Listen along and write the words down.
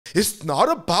It's not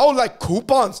about like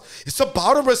coupons. It's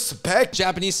about a respect.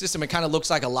 Japanese system, it kind of looks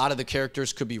like a lot of the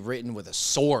characters could be written with a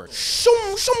sword.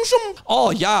 Shum, shum, shum.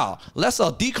 Oh yeah, let's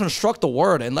deconstruct the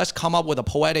word and let's come up with a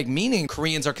poetic meaning.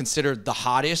 Koreans are considered the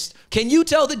hottest. Can you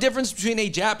tell the difference between a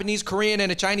Japanese Korean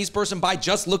and a Chinese person by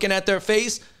just looking at their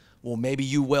face? Well, maybe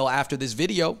you will after this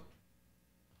video.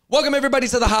 Welcome everybody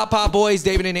to the Hot Pot Boys.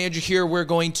 David and Andrew here. We're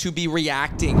going to be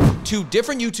reacting to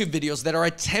different YouTube videos that are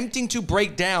attempting to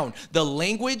break down the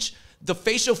language, the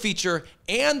facial feature,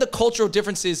 and the cultural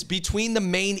differences between the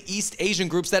main East Asian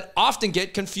groups that often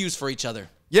get confused for each other.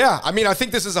 Yeah, I mean, I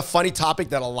think this is a funny topic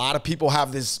that a lot of people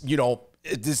have this,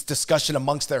 this discussion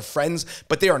amongst their friends,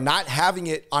 but they are not having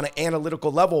it on an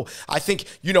analytical level. I think,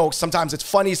 sometimes it's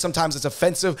funny, sometimes it's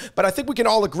offensive, but I think we can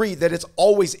all agree that it's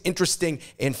always interesting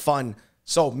and fun.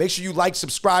 So make sure you like,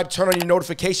 subscribe, turn on your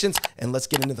notifications, and let's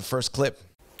get into the first clip.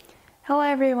 Hello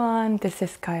everyone, this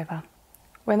is Kaiva.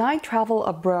 When I travel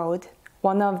abroad,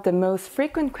 one of the most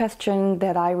frequent questions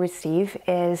that I receive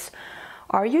is,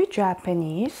 are you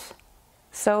Japanese?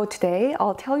 So today,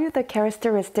 I'll tell you the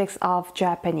characteristics of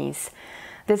Japanese.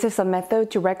 This is a method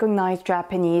to recognize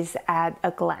Japanese at a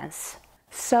glance.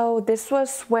 So this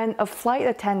was when a flight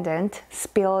attendant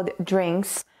spilled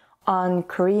drinks on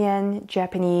Korean,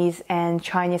 Japanese, and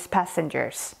Chinese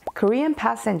passengers. Korean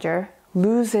passenger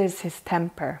loses his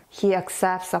temper. He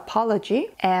accepts apology,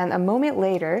 and a moment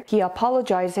later, he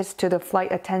apologizes to the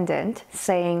flight attendant,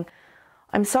 saying,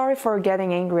 "I'm sorry for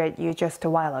getting angry at you just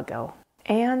a while ago."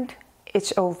 And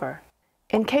it's over.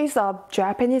 In case of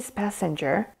Japanese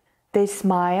passenger, they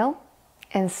smile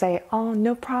and say, "Oh,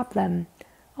 no problem.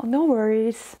 Oh, no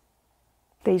worries."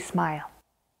 They smile.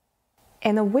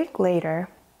 And a week later,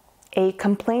 a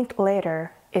complaint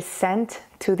letter is sent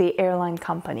to the airline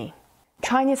company.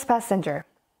 Chinese passenger,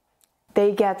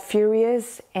 they get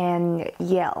furious and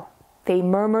yell. They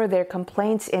murmur their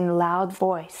complaints in loud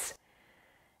voice.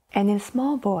 And in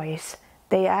small voice,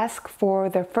 they ask for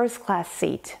the first class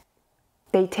seat.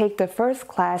 They take the first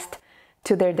class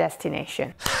to their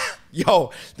destination.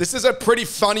 Yo, this is a pretty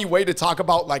funny way to talk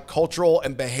about like cultural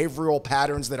and behavioral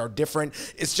patterns that are different.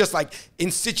 It's just like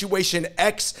in situation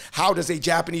X, how does a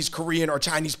Japanese, Korean, or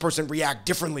Chinese person react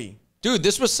differently? Dude,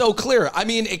 this was so clear. I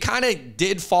mean, it kind of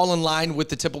did fall in line with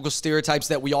the typical stereotypes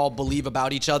that we all believe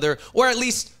about each other, or at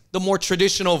least the more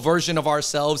traditional version of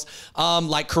ourselves.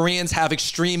 Like Koreans have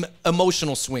extreme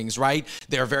emotional swings, right?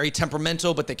 They're very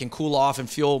temperamental, but they can cool off and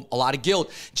feel a lot of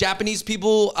guilt. Japanese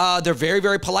people, they're very,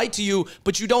 very polite to you,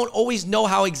 but you don't always know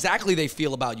how exactly they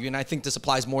feel about you. And I think this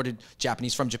applies more to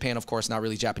Japanese from Japan, of course, not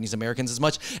really Japanese Americans as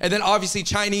much. And then obviously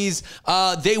Chinese,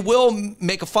 they will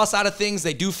make a fuss out of things.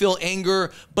 They do feel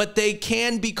anger, but they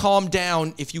can be calmed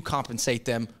down if you compensate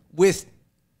them with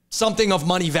something of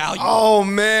money value. Oh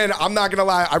man, I'm not gonna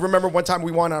lie. I remember one time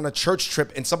we went on a church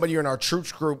trip and somebody in our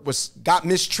church group got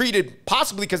mistreated,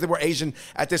 possibly because they were Asian,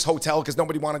 at this hotel because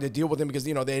nobody wanted to deal with them because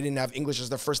they didn't have English as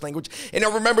their first language. And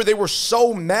I remember they were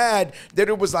so mad that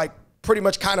it was like pretty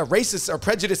much kind of racist or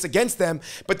prejudice against them.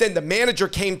 But then the manager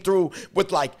came through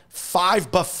with like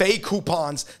 5 buffet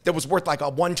coupons that was worth like a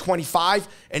 $125,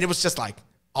 and it was just like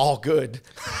all good.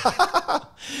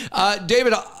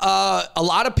 David, a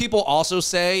lot of people also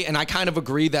say, and I kind of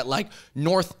agree, that like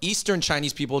Northeastern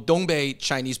Chinese people, Dongbei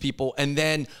Chinese people, and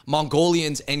then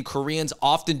Mongolians and Koreans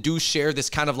often do share this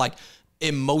kind of like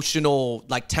emotional,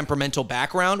 like temperamental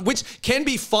background, which can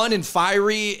be fun and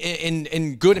fiery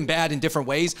in good and bad in different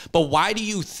ways. But why do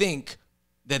you think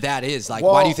that is? Like,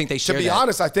 well, why do you think they share that? To be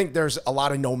honest, I think there's a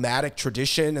lot of nomadic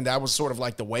tradition, and that was sort of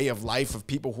like the way of life of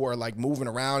people who are like moving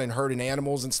around and herding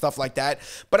animals and stuff like that.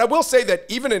 But I will say that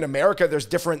even in America, there's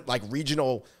different like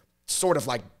regional sort of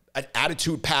like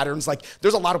attitude patterns. Like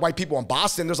there's a lot of white people in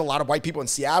Boston, there's a lot of white people in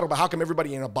Seattle, but how come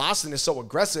everybody in Boston is so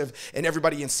aggressive and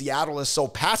everybody in Seattle is so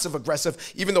passive aggressive,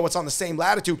 even though it's on the same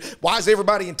latitude? Why is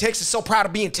everybody in Texas so proud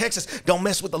of being Texas? Don't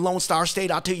mess with the Lone Star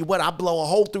State. I'll tell you what, I'll blow a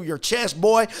hole through your chest,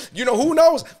 boy. Who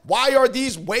knows? Why are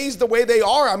these ways the way they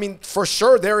are? I mean, for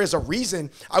sure there is a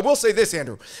reason. I will say this,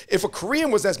 Andrew, if a Korean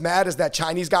was as mad as that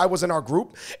Chinese guy was in our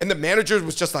group and the manager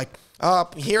was just like,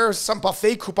 here's some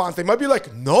buffet coupons, they might be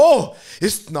like, no,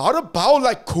 it's not about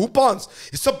like coupons.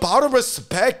 It's about a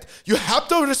respect. You have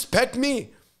to respect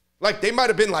me. Like they might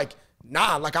have been like,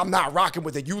 nah, like I'm not rocking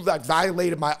with it. You like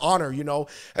violated my honor,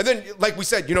 And then like we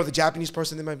said, the Japanese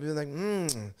person, they might be like,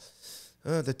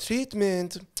 the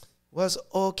treatment was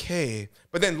okay.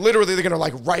 But then literally they're gonna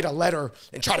like write a letter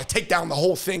and try to take down the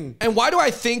whole thing. And why do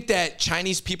I think that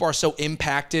Chinese people are so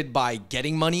impacted by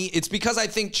getting money? It's because I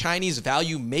think Chinese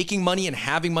value making money and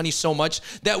having money so much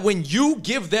that when you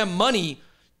give them money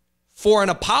for an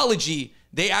apology,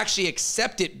 they actually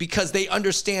accept it because they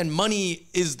understand money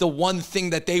is the one thing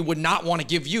that they would not want to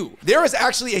give you. There is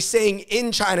actually a saying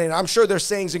in China, and I'm sure there's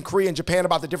sayings in Korea and Japan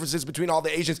about the differences between all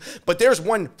the Asians, but there's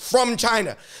one from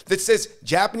China that says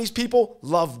Japanese people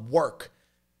love work,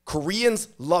 Koreans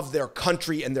love their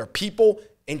country and their people,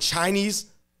 and Chinese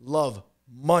love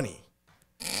money.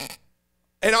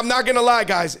 And I'm not gonna lie,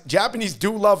 guys, Japanese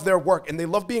do love their work, and they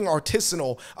love being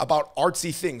artisanal about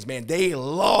artsy things, man. They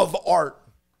love art.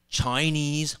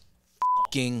 Chinese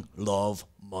fucking love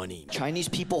money. Chinese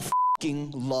people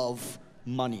fucking love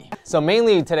money. So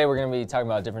mainly today we're going to be talking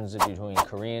about differences between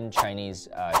Korean, Chinese,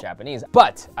 Japanese.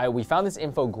 But we found this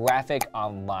infographic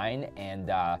online,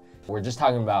 and we're just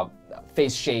talking about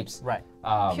face shapes. Right.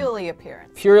 Purely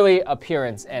appearance. Purely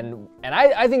appearance, and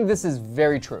I think this is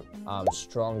very true.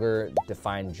 Stronger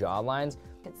defined jaw lines.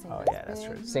 Oh yeah, that's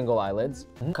true. Single eyelids,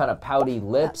 kind of pouty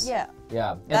lips. Yeah.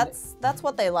 Yeah. That's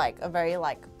what they like, a very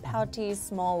like pouty,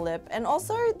 small lip. And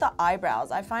also the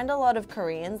eyebrows. I find a lot of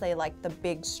Koreans, they like the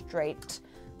big, straight,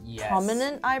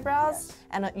 prominent eyebrows.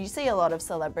 And you see a lot of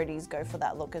celebrities go for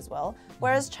that look as well.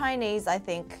 Whereas Chinese, I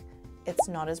think it's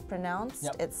not as pronounced.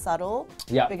 It's subtle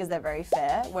because they're very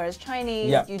fair. Whereas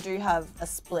Chinese, you do have a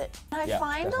split. I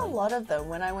find a lot of them,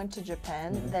 when I went to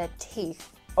Japan, their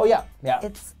teeth. Oh yeah, yeah.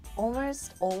 It's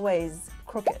almost always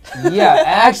crooked. Yeah,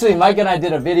 actually, Mike and I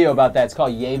did a video about that. It's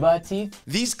called Yeba teeth.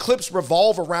 These clips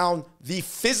revolve around the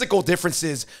physical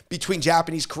differences between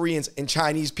Japanese, Koreans, and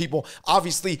Chinese people.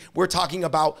 Obviously, we're talking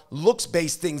about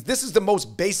looks-based things. This is the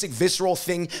most basic, visceral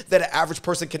thing that an average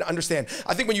person can understand.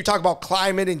 I think when you talk about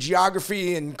climate and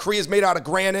geography, and Korea's made out of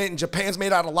granite, and Japan's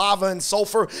made out of lava and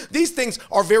sulfur, these things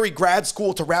are very grad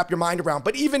school to wrap your mind around.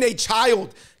 But even a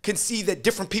child can see that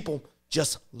different people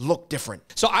just look different.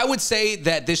 So I would say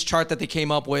that this chart that they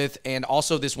came up with, and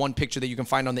also this one picture that you can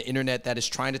find on the internet that is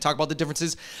trying to talk about the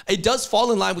differences, it does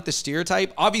fall in line with the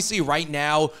stereotype. Obviously, right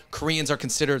now, Koreans are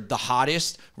considered the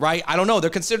hottest, right? I don't know. They're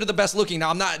considered the best looking.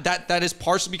 Now, I'm not, that is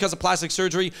partially because of plastic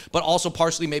surgery, but also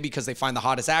partially maybe because they find the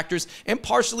hottest actors, and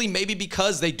partially maybe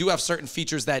because they do have certain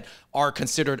features that are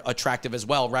considered attractive as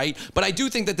well, right? But I do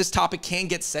think that this topic can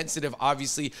get sensitive,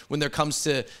 obviously, when there comes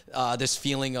to this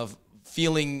feeling of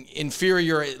feeling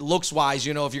inferior looks-wise.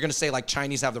 You know, if you're gonna say like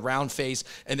Chinese have the round face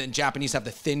and then Japanese have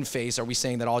the thin face, are we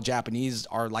saying that all Japanese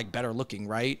are like better looking,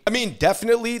 right? I mean,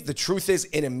 definitely. The truth is,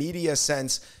 in a media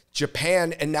sense,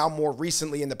 Japan, and now more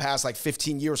recently in the past like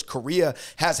 15 years, Korea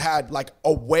has had like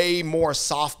a way more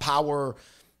soft power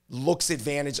looks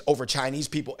advantage over Chinese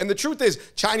people. And the truth is,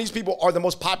 Chinese people are the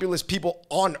most populous people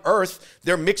on earth.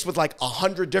 They're mixed with like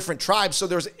 100 different tribes. So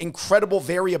there's incredible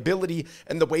variability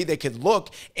in the way they could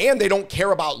look. And they don't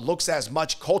care about looks as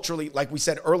much culturally. Like we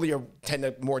said earlier, tend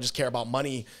to more just care about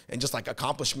money and just like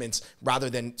accomplishments rather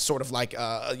than sort of like,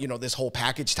 you know, this whole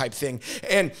package type thing.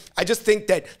 And I just think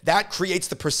that that creates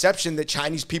the perception that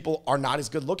Chinese people are not as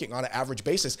good looking on an average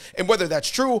basis. And whether that's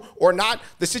true or not,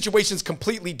 the situation's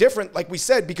completely different, like we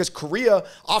said, because Korea,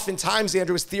 oftentimes,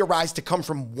 Andrew, is theorized to come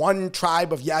from one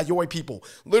tribe of Yayoi people.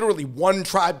 Literally, one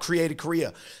tribe created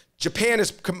Korea. Japan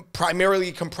is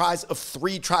primarily comprised of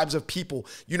 3 tribes of people.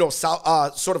 You know,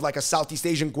 sort of like a Southeast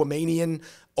Asian Guamanian,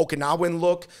 Okinawan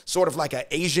look, sort of like an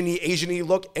Asian-y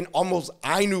look, and almost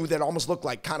Ainu that almost look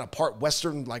like kind of part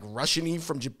Western, like Russian-y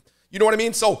from Japan. You know what I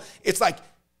mean? So it's like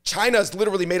China is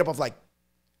literally made up of like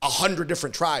 100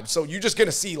 different tribes. So you're just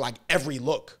gonna see like every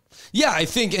look. Yeah, I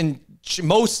think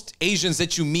most Asians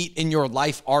that you meet in your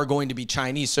life are going to be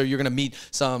Chinese. So you're going to meet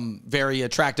some very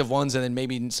attractive ones and then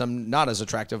maybe some not as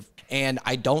attractive. And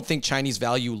I don't think Chinese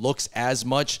value looks as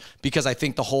much because I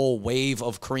think the whole wave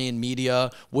of Korean media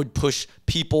would push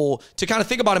people to kind of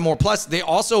think about it more. Plus, they're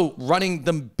also running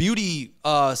the beauty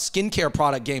skincare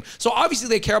product game. So obviously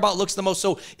they care about looks the most.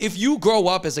 So if you grow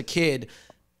up as a kid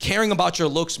caring about your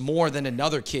looks more than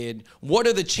another kid, what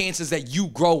are the chances that you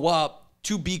grow up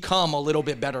to become a little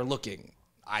bit better looking?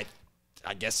 I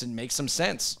guess it makes some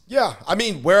sense. Yeah, I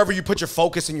mean, wherever you put your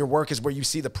focus in your work is where you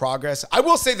see the progress. I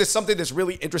will say there's something that's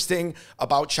really interesting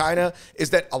about China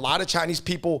is that a lot of Chinese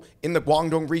people in the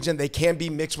Guangdong region, they can be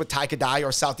mixed with Tai Kadai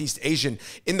or Southeast Asian.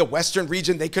 In the Western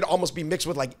region, they could almost be mixed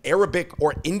with like Arabic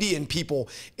or Indian people.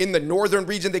 In the Northern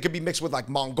region, they could be mixed with like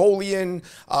Mongolian,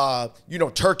 you know,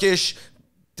 Turkish.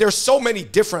 There's so many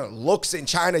different looks in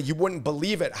China, you wouldn't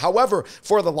believe it. However,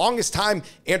 for the longest time,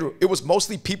 Andrew, it was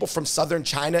mostly people from southern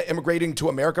China immigrating to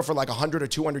America for like 100 or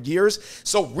 200 years.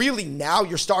 So really now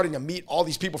you're starting to meet all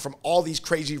these people from all these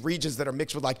crazy regions that are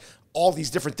mixed with like all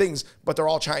these different things, but they're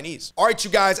all Chinese. All right,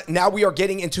 you guys, now we are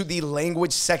getting into the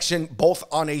language section, both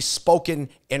on a spoken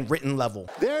and written level.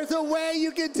 There's a way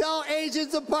you can tell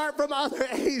Asians apart from other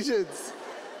Asians.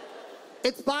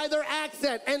 It's by their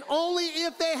accent, and only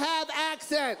if they have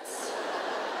accents.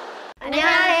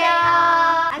 안녕하세요.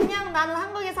 안녕, 나는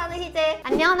한국에 사는 희재.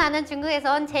 안녕, 나는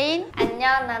중국에서 온 제인.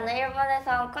 안녕, 나는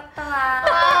일본에서 온 꽃동아.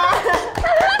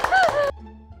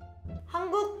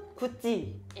 한국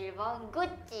구찌. 일본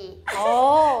구찌.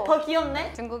 더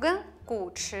귀엽네. 중국은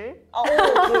고치.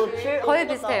 구찌. 거의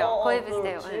비슷해요. 거의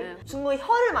비슷해요. 네. 중국이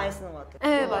혀를 많이 쓰는 것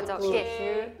같아요. 네, 맞아.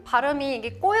 이게 발음이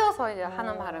이게 꼬여서 이제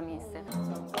하는 발음이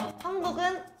있어요.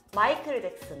 한국은 마이클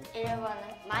잭슨. 일본은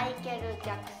마이케ル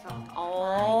잭슨.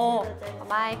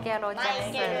 마이클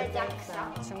마이케ル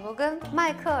잭슨. 중국은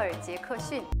마이클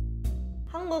제크신.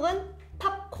 한국은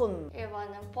팝콘.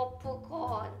 일본은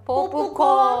포프콘.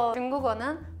 포프콘.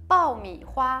 중국어는 爆米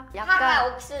花. 파가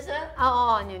옥수수?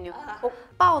 아니요.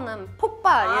 빠오는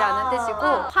폭발이라는 뜻이고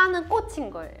화는 꽃인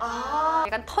거예요.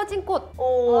 약간 터진 꽃.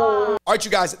 All right,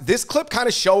 you guys, this clip kind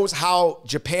of shows how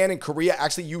Japan and Korea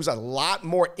actually use a lot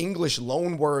more English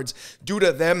loan words due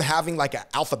to them having like an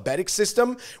alphabetic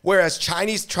system, whereas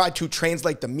Chinese try to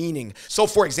translate the meaning. So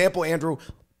for example, Andrew,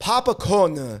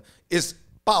 popcorn is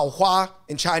爆花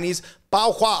in Chinese.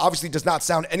 爆花 obviously does not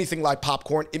sound anything like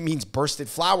popcorn. It means bursted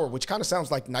flower, which kind of sounds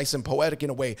like nice and poetic in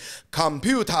a way.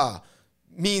 Computer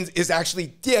is actually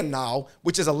电脑,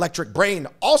 which is electric brain.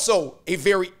 Also a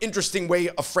very interesting way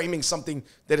of framing something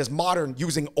that is modern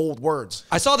using old words.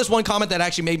 I saw this one comment that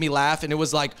actually made me laugh, and it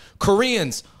was like,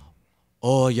 Koreans,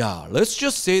 oh yeah, let's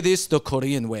just say this the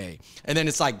Korean way. And then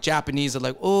it's like Japanese are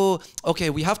like, oh,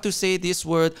 okay, we have to say this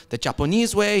word the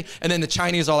Japanese way. And then the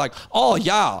Chinese are like, oh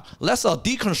yeah, let's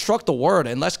deconstruct the word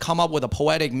and let's come up with a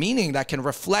poetic meaning that can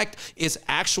reflect its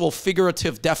actual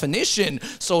figurative definition.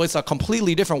 So it's a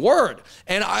completely different word.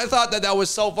 And I thought that that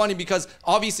was so funny because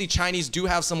obviously Chinese do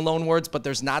have some loan words, but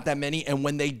there's not that many. And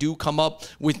when they do come up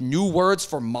with new words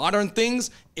for modern things,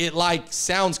 it like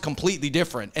sounds completely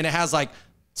different. And it has like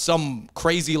some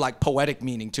crazy like poetic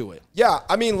meaning to it. Yeah,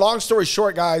 I mean, long story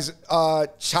short, guys,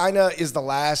 China is the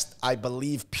last, I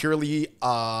believe, purely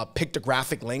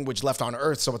pictographic language left on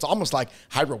Earth. So it's almost like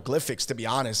hieroglyphics, to be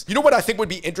honest. You know what I think would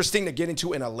be interesting to get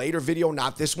into in a later video,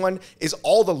 not this one, is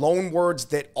all the loan words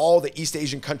that all the East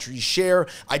Asian countries share.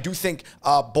 I do think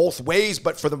both ways,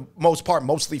 but for the most part,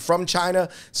 mostly from China.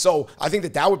 So I think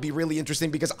that that would be really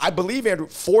interesting because I believe, Andrew,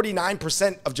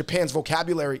 49% of Japan's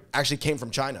vocabulary actually came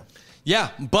from China.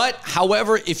 Yeah, but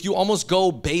however, if you almost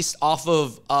go based off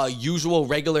of usual,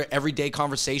 regular, everyday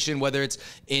conversation, whether it's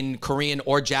in Korean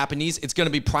or Japanese, it's going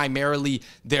to be primarily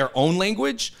their own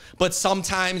language. But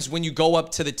sometimes when you go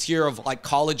up to the tier of like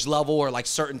college level or like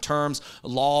certain terms,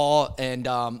 law and,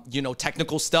 you know,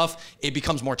 technical stuff, it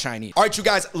becomes more Chinese. All right, you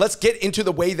guys, let's get into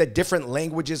the way that different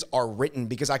languages are written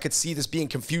because I could see this being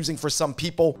confusing for some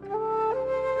people.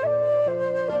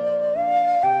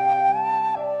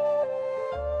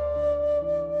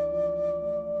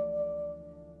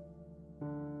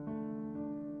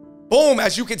 Boom,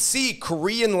 as you can see,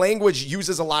 Korean language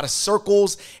uses a lot of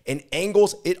circles and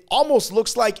angles. It almost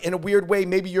looks like, in a weird way,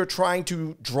 maybe you're trying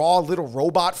to draw little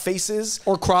robot faces.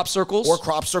 Or crop circles. Or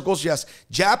crop circles, yes.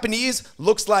 Japanese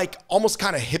looks like almost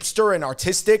kind of hipster and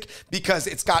artistic because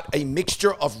it's got a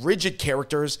mixture of rigid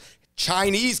characters,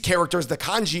 Chinese characters, the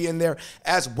kanji in there,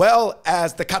 as well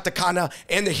as the katakana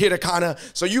and the hiragana.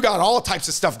 So you got all types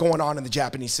of stuff going on in the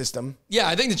Japanese system. Yeah,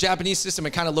 I think the Japanese system,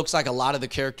 it kind of looks like a lot of the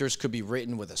characters could be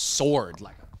written with a sword,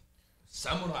 like a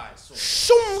samurai sword.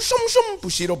 Shum, shum, shum,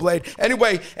 Bushido blade.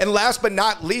 Anyway, and last but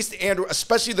not least, Andrew,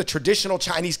 especially the traditional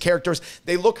Chinese characters,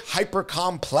 they look hyper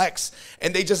complex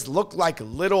and they just look like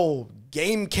little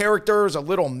game characters or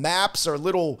little maps or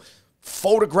little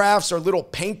photographs or little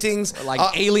paintings. Or like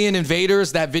Alien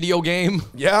Invaders, that video game.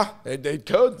 Yeah, they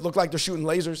could look like they're shooting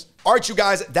lasers. All right, you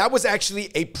guys, that was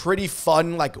actually a pretty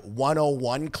fun like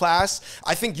 101 class.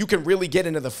 I think you can really get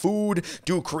into the food.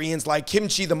 Do Koreans like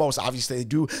kimchi the most? Obviously they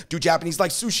do. Do Japanese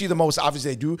like sushi the most?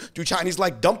 Obviously they do. Do Chinese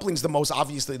like dumplings the most?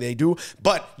 Obviously they do.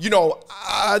 But, you know,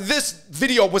 this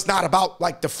video was not about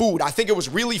like the food. I think it was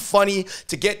really funny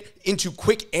to get into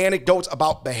quick anecdotes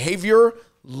about behavior,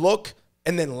 look,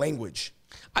 and then language.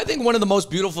 I think one of the most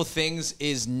beautiful things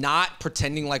is not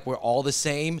pretending like we're all the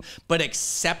same, but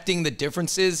accepting the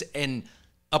differences and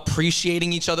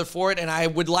appreciating each other for it. And I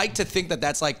would like to think that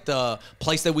that's like the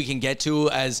place that we can get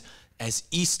to as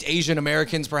East Asian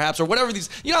Americans, perhaps, or whatever these,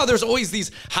 you know, there's always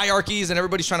these hierarchies and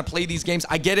everybody's trying to play these games.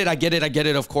 I get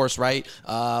it, of course, right?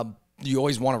 You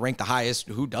always want to rank the highest.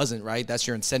 Who doesn't, right? That's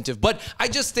your incentive. But I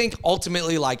just think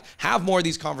ultimately, like, have more of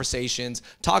these conversations,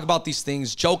 talk about these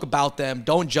things, joke about them,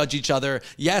 don't judge each other.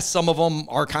 Yes, some of them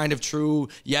are kind of true.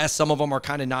 Yes, some of them are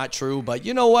kind of not true. But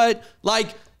you know what?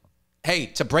 Like, hey,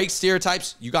 to break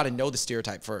stereotypes, you got to know the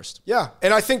stereotype first. Yeah,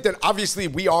 and I think that obviously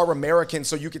we are Americans,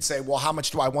 so you could say, well, how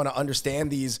much do I want to understand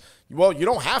these? Well, you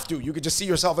don't have to. You could just see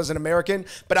yourself as an American.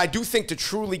 But I do think to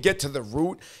truly get to the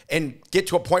root and get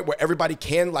to a point where everybody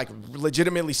can like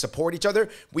legitimately support each other,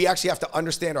 we actually have to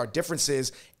understand our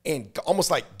differences and almost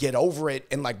like get over it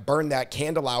and like burn that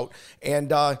candle out.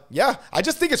 And yeah, I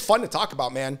just think it's fun to talk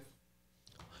about, man.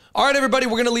 All right, everybody,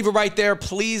 we're going to leave it right there.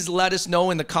 Please let us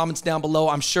know in the comments down below.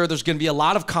 I'm sure there's going to be a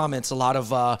lot of comments, a lot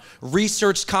of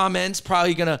research comments,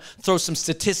 probably going to throw some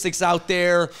statistics out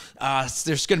there.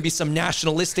 There's going to be some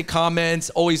nationalistic comments.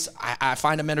 Always, I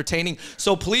find them entertaining.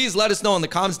 So please let us know in the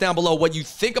comments down below what you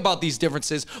think about these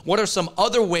differences. What are some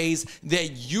other ways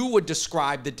that you would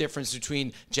describe the difference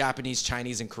between Japanese,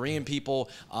 Chinese, and Korean people?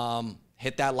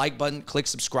 Hit that like button, click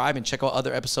subscribe, and check out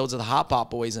other episodes of the Hot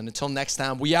Pot Boys. And until next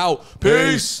time, we out.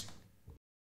 Peace.